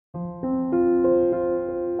El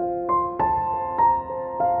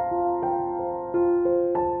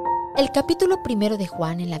capítulo 1 de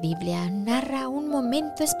Juan en la Biblia narra un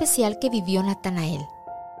momento especial que vivió Natanael.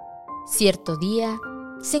 Cierto día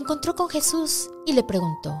se encontró con Jesús y le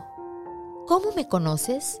preguntó: ¿Cómo me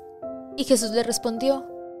conoces? Y Jesús le respondió: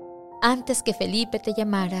 Antes que Felipe te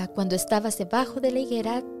llamara, cuando estabas debajo de la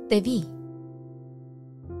higuera, te vi.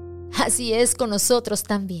 Así es con nosotros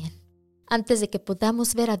también. Antes de que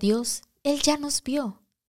podamos ver a Dios, Él ya nos vio.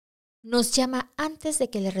 Nos llama antes de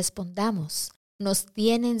que le respondamos. Nos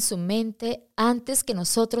tiene en su mente antes que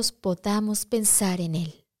nosotros podamos pensar en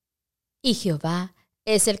Él. Y Jehová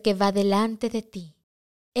es el que va delante de ti.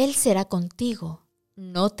 Él será contigo,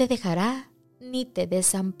 no te dejará ni te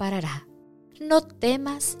desamparará. No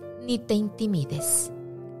temas ni te intimides.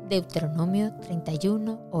 Deuteronomio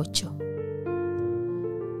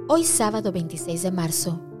 31:8. Hoy sábado 26 de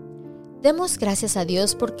marzo, demos gracias a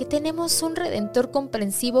Dios porque tenemos un Redentor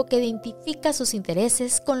comprensivo que identifica sus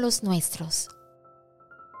intereses con los nuestros.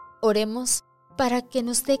 Oremos para que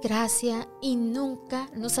nos dé gracia y nunca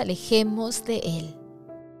nos alejemos de Él.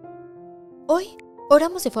 Hoy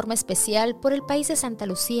oramos de forma especial por el país de Santa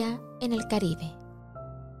Lucía en el Caribe.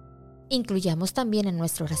 Incluyamos también en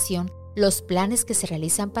nuestra oración los planes que se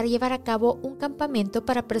realizan para llevar a cabo un campamento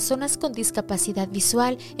para personas con discapacidad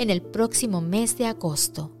visual en el próximo mes de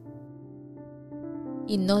agosto.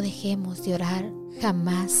 Y no dejemos de orar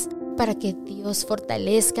jamás para que Dios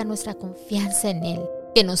fortalezca nuestra confianza en Él,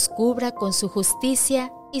 que nos cubra con su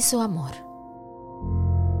justicia y su amor.